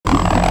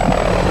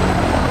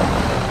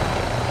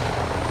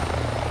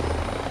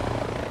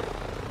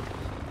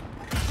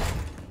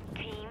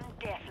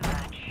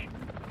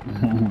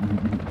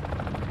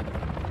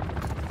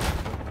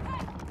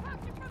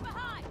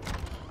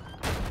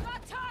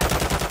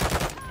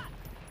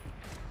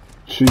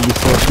She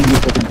just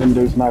said the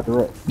vendors knocked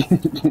her up.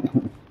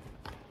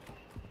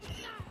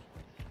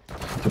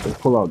 Took the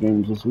pull-out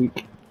games this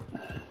week.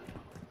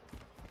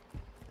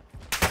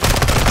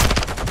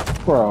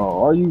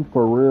 Bro, are you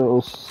for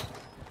reals?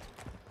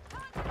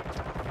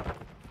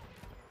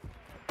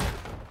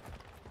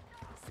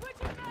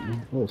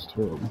 That's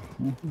terrible.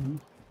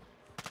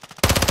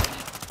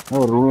 That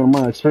would have ruined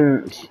my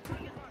experience.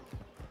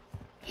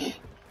 That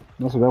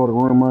would have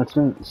ruined my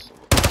experience.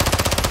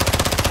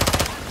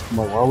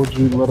 Like, why would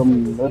you let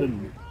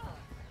him?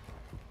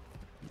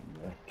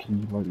 Can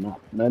you like not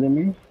let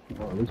me?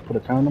 Or at least put a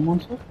condom on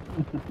stuff?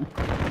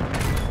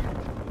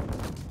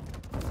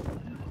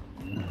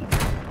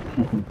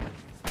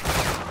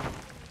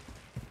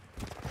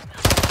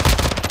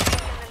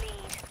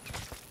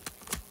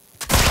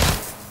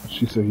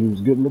 She said he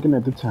was good looking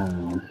at the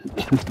time.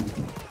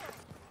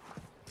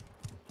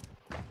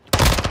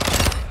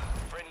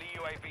 Friendly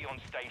UAV on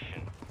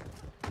station.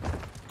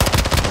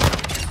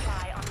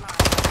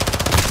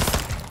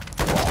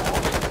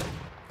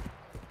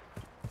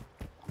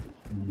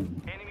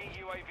 Enemy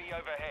UAV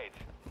overhead.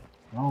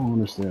 I don't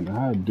understand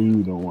how a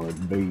dude don't want to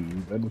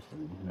bathe. That is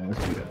some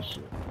nasty ass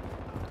shit.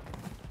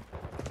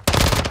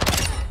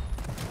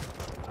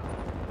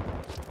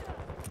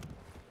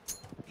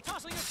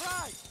 Tossing a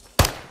frag.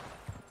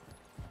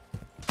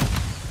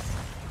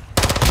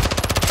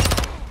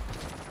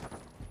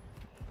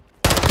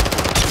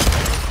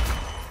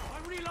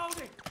 I'm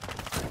reloading.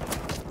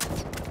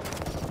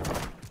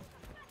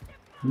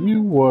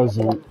 You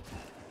wasn't.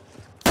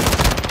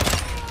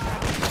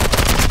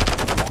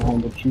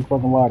 Don't let you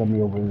fucking lie to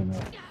me over here now.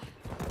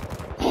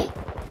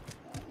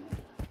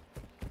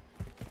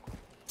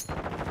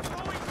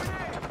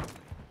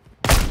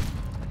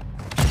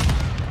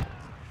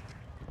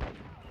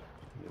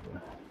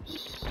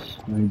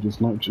 Yeah. He just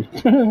sniped you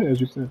as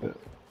you said that.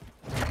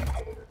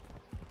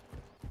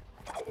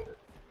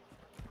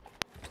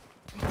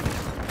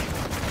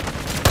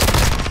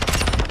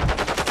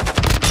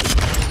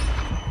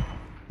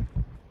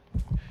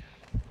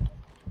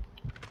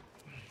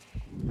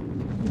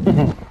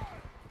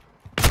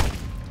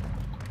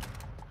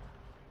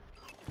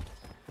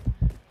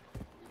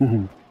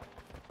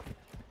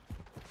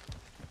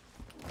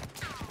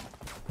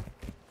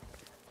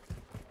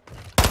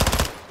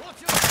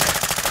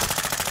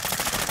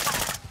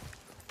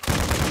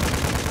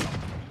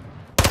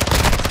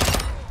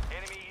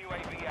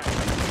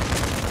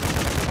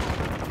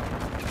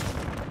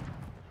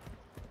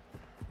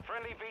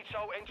 Friendly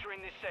VTOL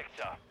entering this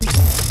sector.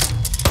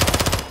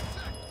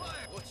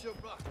 What's your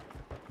back?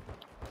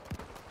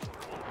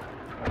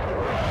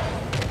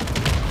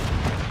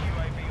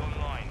 UAV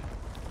online.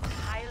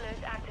 High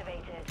alert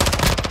activated.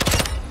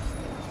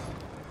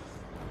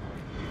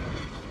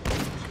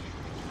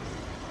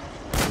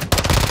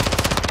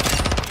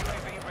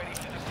 UAV ready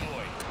to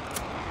deploy.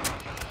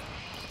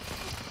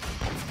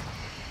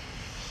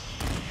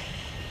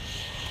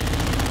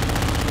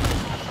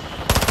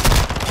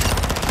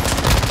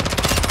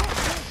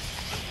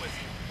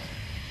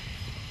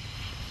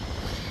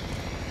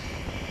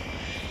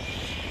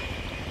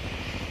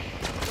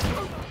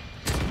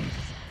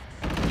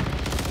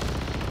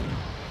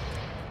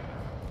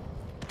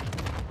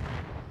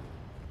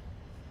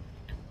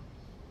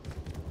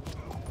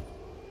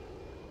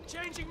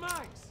 Changing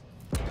mags.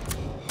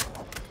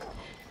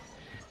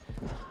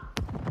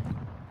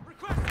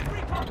 Requesting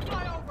recon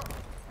flyover.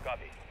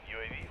 Copy.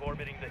 UAV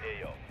orbiting the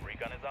AO.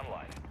 Recon is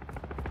online.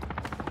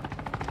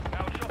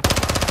 Now shot.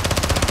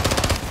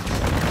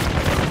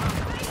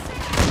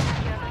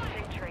 German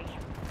victory.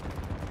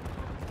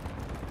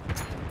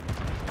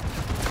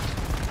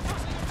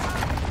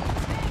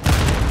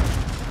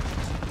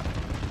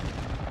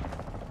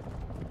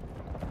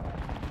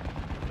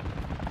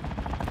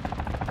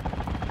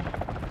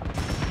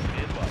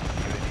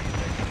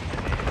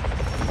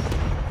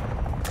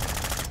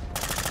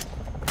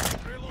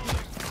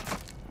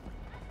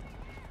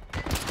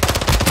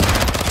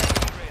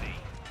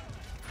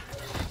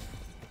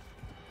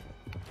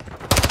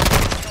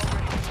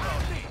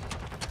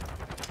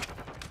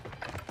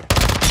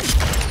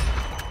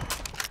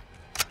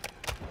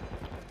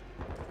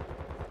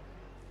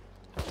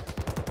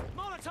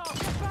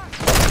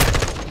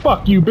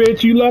 Fuck you,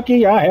 bitch. You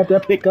lucky. I have to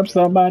pick up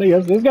somebody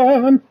else's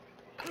gun.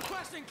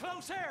 Requesting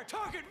close air.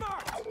 Target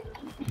marked.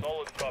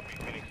 Solid copy.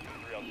 Phoenix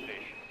 2-3 on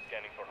station.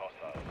 Scanning for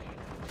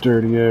hostiles.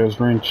 Dirty ass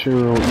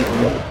ranchero.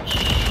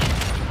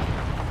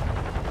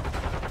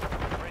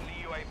 Friendly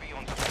UAV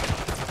on station.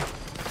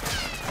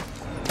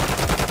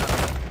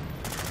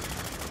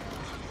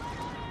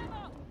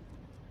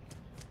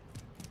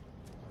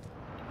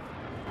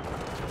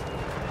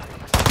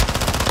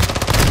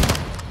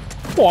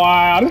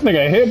 Wow, this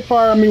nigga hip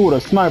fired me with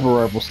a sniper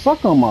rifle.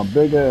 Suck on my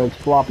big ass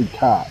floppy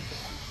cock.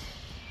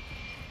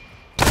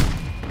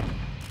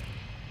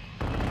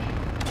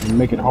 And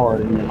make it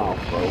hard in your mouth,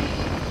 bro.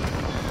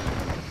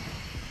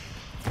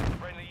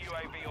 Friendly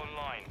UAV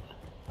online.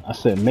 I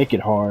said make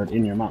it hard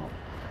in your mouth.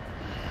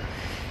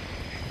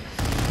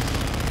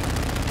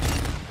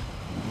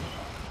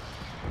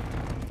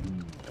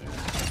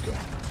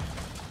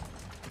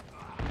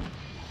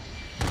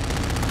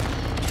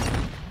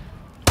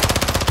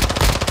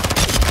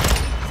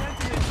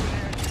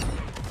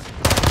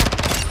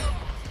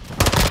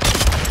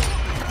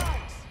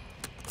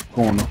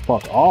 going the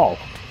fuck off.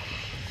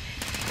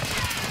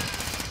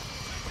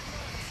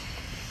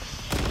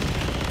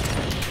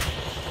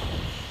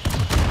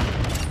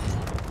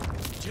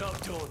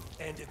 Job done.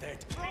 Ended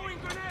that. Throwing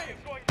grenade.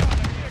 Going down.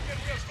 We're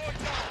going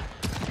down.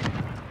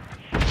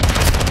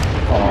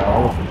 Oh,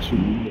 I wasn't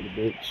shooting you, little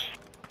bitch.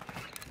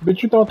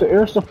 Bitch, you thought the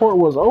air support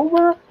was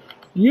over?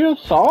 You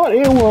thought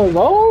it was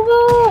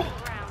over?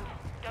 Round.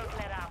 Don't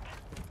let up.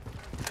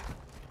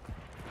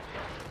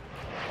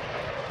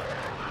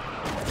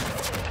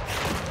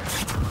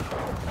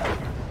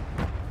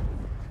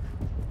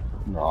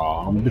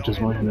 Nah, them bitches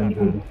ran in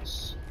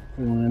buildings.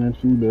 They ran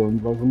into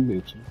buildings like some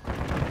bitches.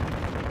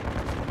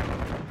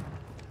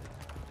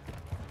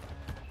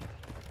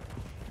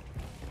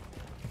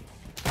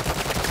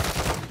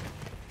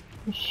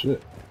 Oh,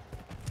 shit.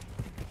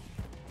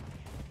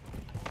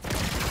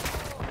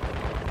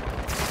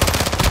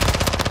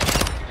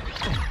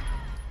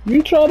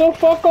 You try to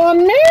fuck on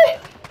me?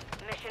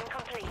 Mission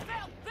complete.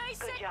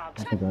 Good job.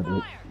 I think I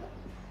did.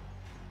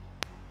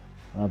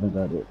 I think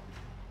I did.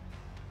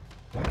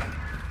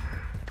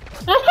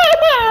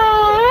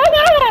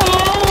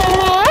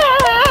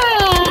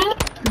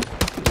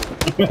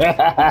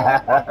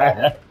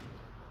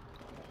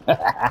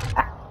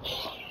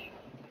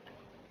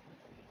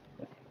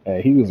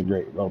 Hey, he was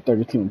great, bro.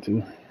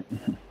 32-2.